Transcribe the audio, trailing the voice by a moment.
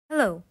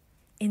Hello!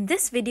 In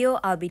this video,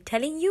 I'll be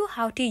telling you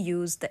how to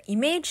use the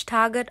Image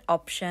Target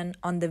option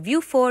on the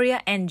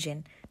Vuforia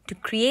engine to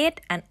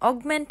create an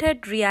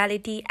augmented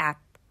reality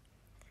app.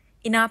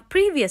 In our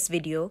previous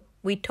video,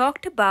 we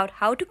talked about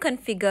how to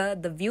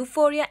configure the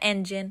Vuforia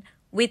engine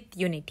with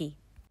Unity.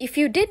 If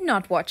you did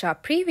not watch our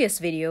previous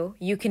video,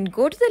 you can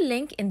go to the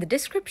link in the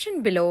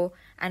description below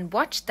and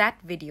watch that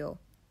video.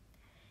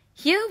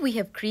 Here we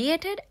have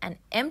created an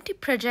empty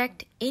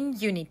project in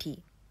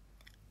Unity.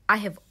 I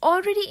have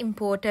already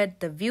imported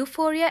the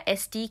Vuforia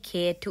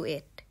SDK to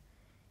it.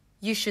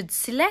 You should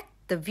select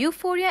the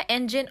Vuforia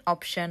engine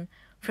option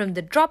from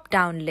the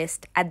drop-down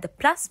list at the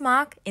plus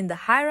mark in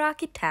the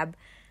hierarchy tab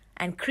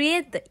and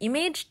create the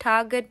image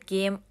target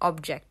game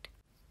object.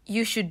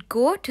 You should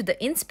go to the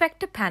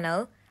inspector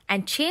panel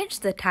and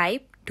change the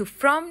type to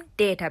from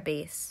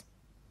database.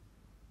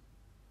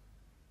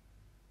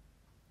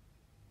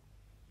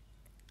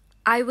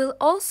 I will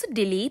also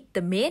delete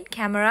the main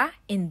camera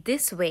in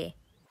this way.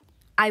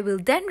 I will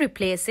then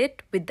replace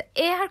it with the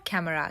AR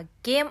camera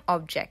game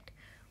object,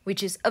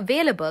 which is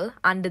available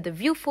under the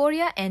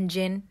Vuforia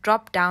engine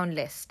drop-down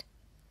list.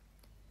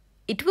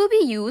 It will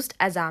be used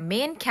as our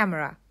main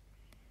camera.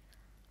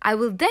 I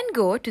will then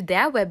go to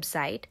their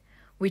website,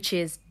 which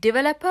is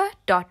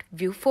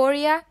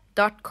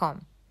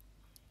developer.vuforia.com.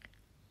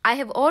 I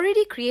have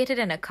already created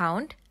an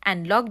account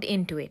and logged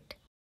into it.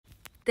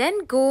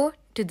 Then go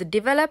to the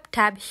Develop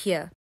tab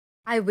here.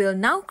 I will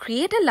now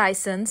create a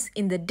license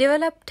in the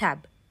Develop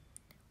tab.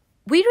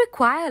 We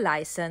require a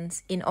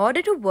license in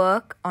order to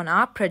work on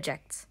our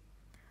projects.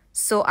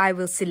 So I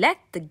will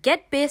select the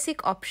Get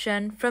Basic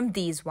option from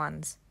these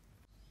ones.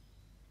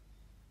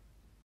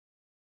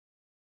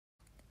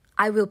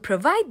 I will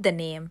provide the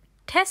name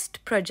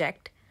Test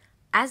Project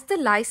as the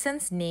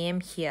license name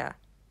here.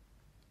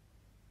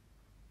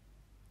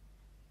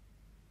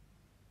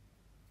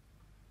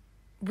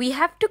 We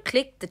have to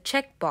click the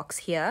checkbox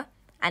here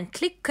and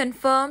click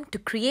Confirm to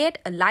create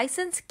a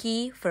license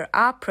key for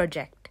our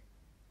project.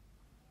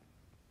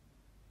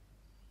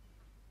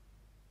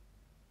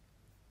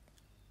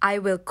 I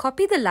will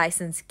copy the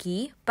license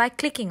key by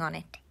clicking on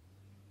it.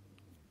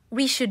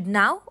 We should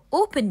now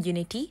open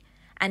Unity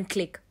and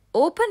click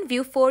Open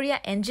Vuforia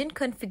Engine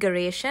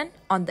Configuration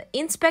on the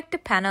Inspector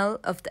panel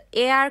of the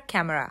AR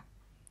camera.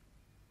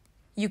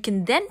 You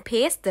can then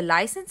paste the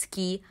license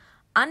key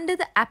under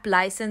the App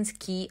License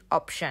Key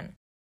option.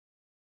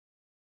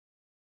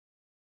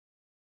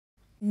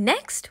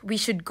 Next, we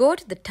should go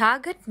to the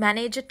Target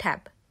Manager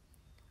tab.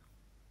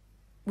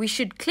 We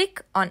should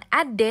click on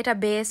Add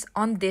Database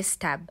on this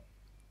tab.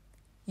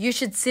 You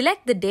should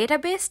select the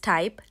database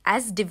type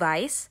as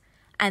device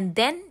and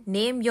then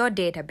name your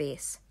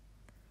database.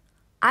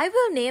 I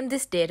will name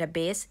this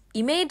database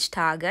Image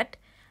Target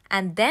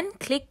and then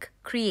click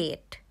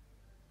Create.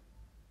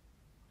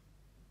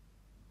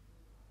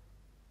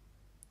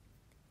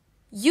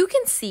 You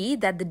can see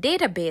that the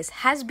database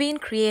has been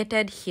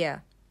created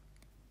here.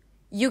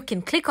 You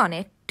can click on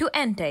it to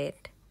enter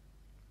it.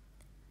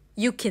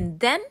 You can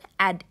then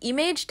add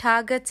image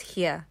targets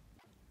here.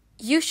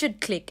 You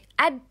should click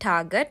Add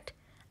Target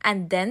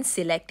and then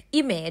select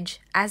Image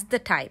as the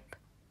type.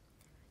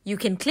 You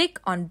can click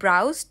on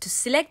Browse to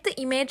select the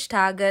image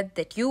target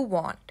that you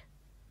want.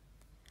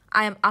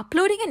 I am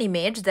uploading an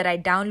image that I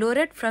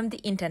downloaded from the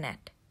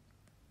internet.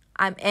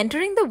 I'm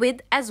entering the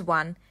width as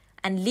 1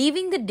 and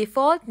leaving the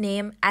default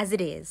name as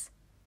it is.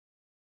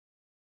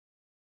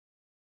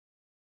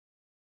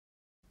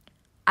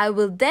 I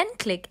will then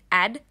click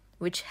Add,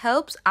 which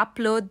helps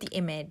upload the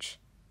image.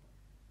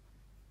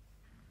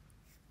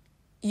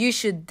 You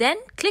should then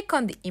click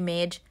on the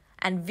image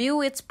and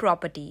view its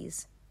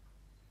properties.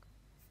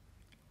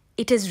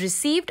 It has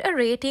received a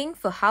rating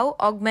for how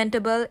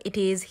augmentable it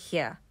is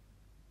here.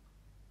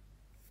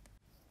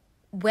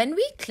 When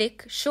we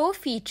click Show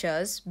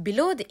Features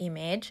below the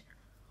image,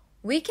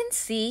 we can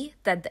see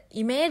that the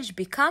image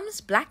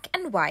becomes black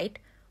and white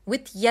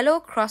with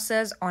yellow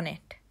crosses on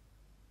it.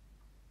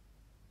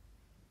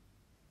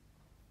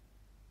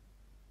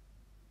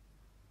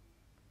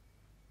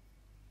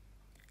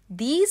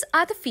 These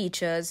are the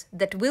features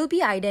that will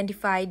be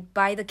identified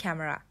by the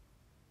camera.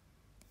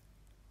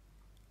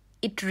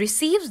 It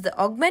receives the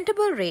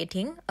augmentable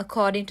rating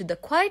according to the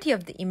quality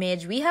of the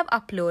image we have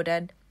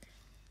uploaded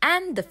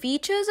and the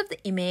features of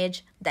the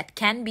image that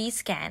can be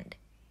scanned.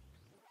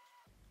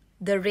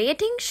 The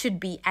rating should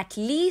be at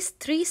least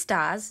 3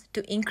 stars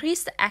to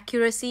increase the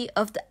accuracy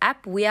of the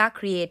app we are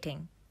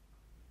creating.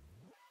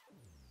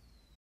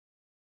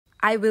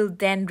 I will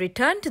then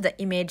return to the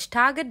image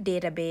target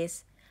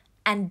database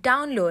and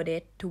download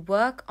it to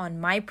work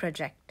on my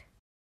project.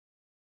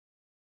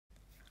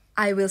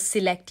 I will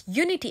select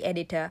Unity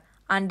Editor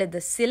under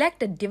the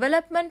Select a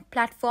Development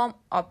Platform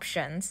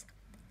options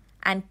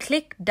and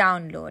click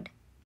Download.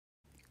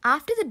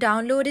 After the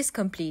download is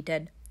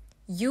completed,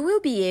 you will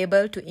be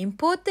able to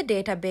import the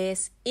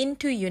database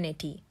into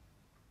Unity.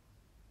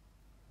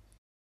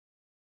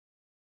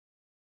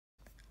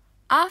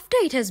 After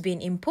it has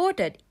been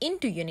imported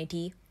into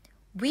Unity,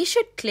 we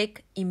should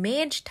click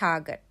Image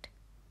Target.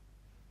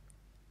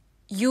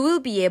 You will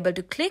be able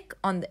to click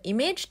on the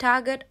Image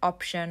Target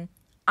option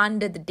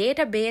under the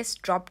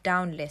Database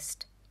drop-down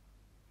list.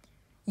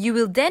 You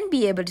will then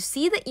be able to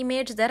see the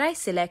image that I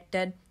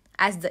selected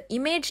as the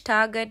Image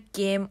Target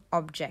game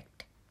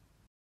object.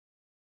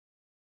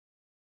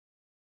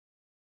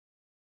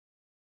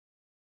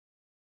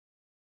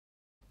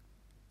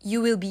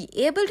 You will be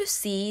able to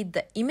see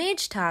the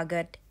image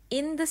target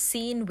in the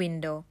scene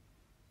window.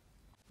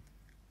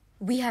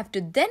 We have to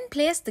then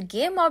place the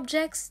game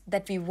objects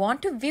that we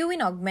want to view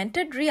in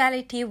augmented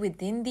reality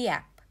within the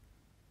app.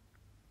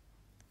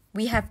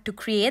 We have to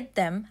create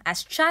them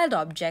as child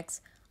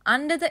objects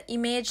under the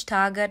Image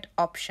Target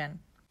option.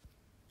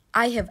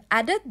 I have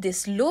added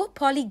this low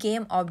poly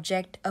game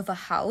object of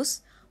a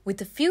house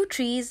with a few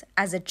trees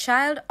as a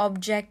child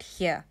object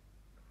here.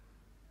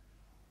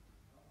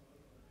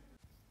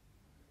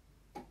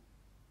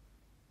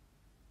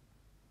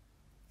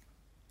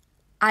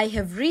 I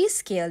have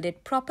rescaled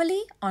it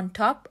properly on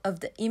top of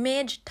the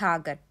image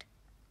target.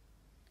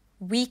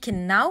 We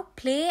can now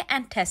play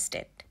and test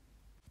it.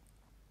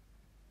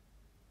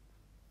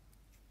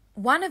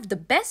 One of the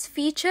best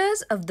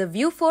features of the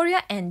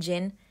Vuforia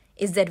engine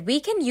is that we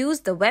can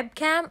use the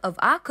webcam of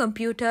our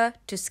computer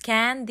to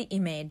scan the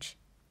image.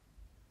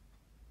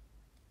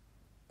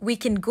 We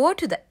can go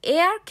to the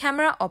AR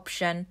camera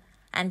option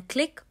and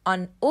click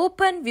on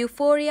Open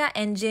Vuforia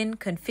Engine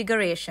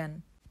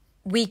Configuration.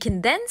 We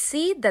can then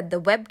see that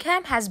the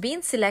webcam has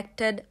been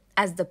selected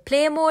as the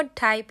play mode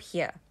type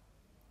here.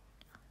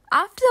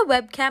 After the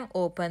webcam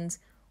opens,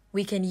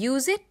 we can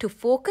use it to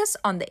focus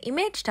on the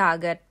image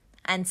target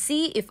and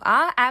see if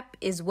our app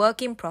is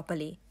working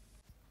properly.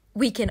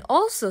 We can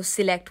also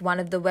select one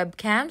of the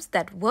webcams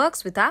that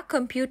works with our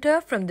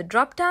computer from the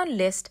drop-down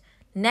list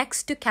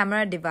next to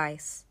camera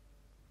device.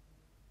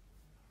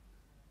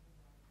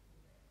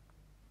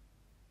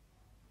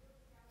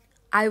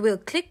 I will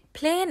click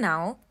play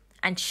now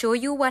and show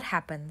you what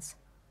happens.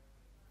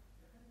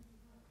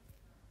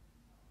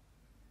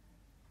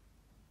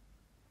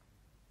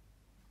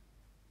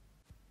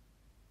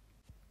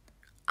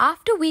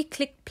 After we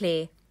click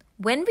play,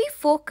 when we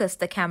focus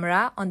the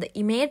camera on the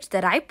image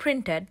that I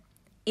printed,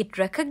 it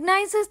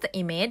recognizes the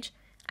image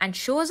and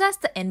shows us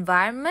the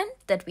environment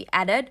that we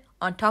added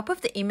on top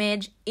of the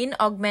image in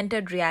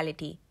augmented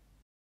reality.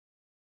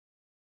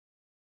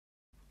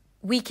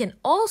 We can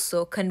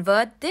also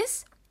convert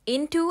this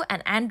into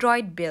an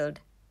Android build.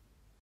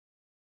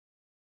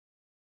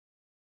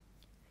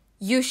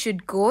 You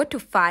should go to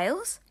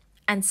Files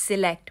and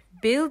select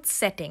Build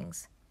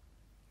Settings.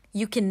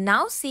 You can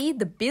now see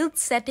the Build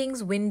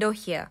Settings window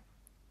here.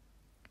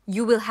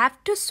 You will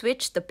have to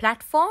switch the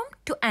platform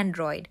to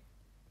Android.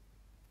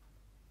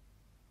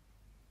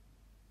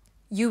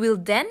 You will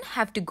then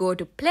have to go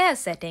to Player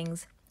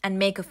Settings and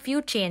make a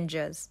few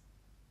changes.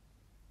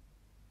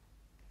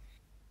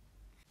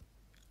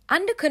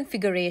 Under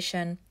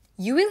Configuration,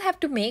 you will have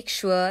to make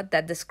sure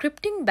that the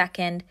scripting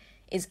backend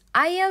is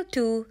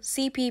IL2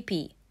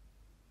 CPP.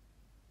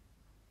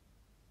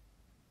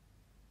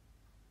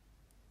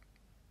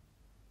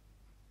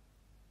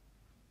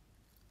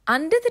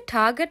 Under the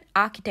Target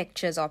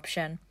Architectures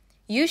option,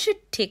 you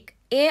should tick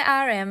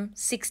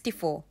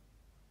ARM64.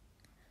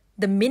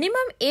 The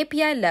minimum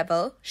API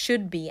level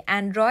should be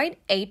Android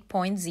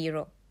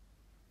 8.0.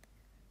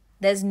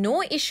 There's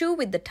no issue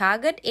with the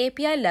target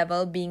API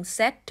level being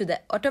set to the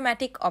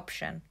automatic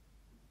option.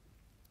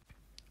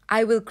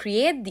 I will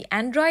create the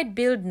Android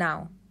build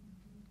now.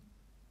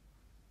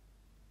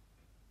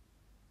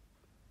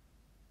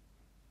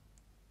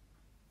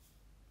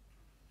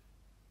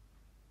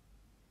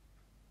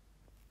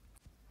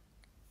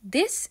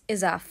 This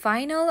is our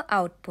final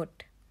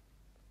output.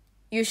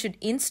 You should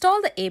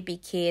install the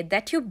APK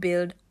that you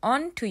build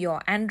onto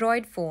your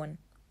Android phone.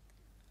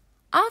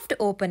 After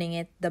opening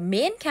it, the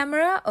main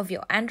camera of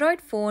your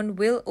Android phone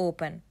will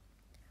open.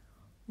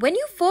 When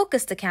you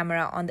focus the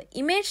camera on the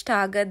image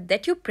target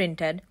that you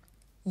printed,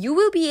 you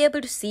will be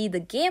able to see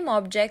the game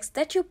objects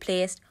that you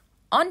placed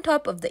on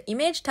top of the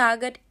image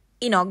target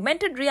in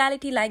augmented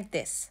reality like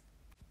this.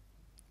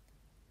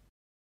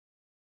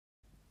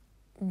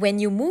 When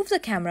you move the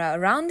camera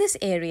around this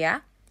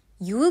area,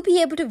 you will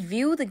be able to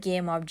view the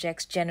game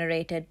objects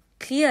generated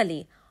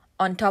clearly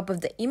on top of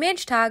the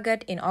image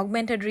target in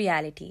augmented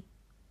reality.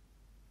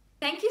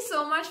 Thank you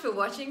so much for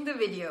watching the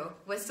video.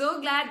 We're so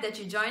glad that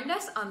you joined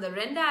us on the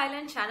Render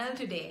Island channel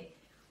today.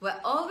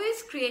 We're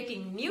always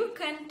creating new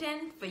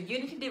content for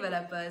Unity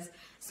developers,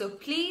 so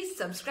please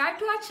subscribe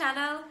to our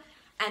channel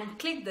and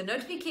click the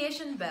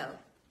notification bell.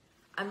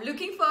 I'm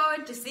looking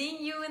forward to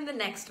seeing you in the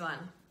next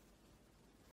one.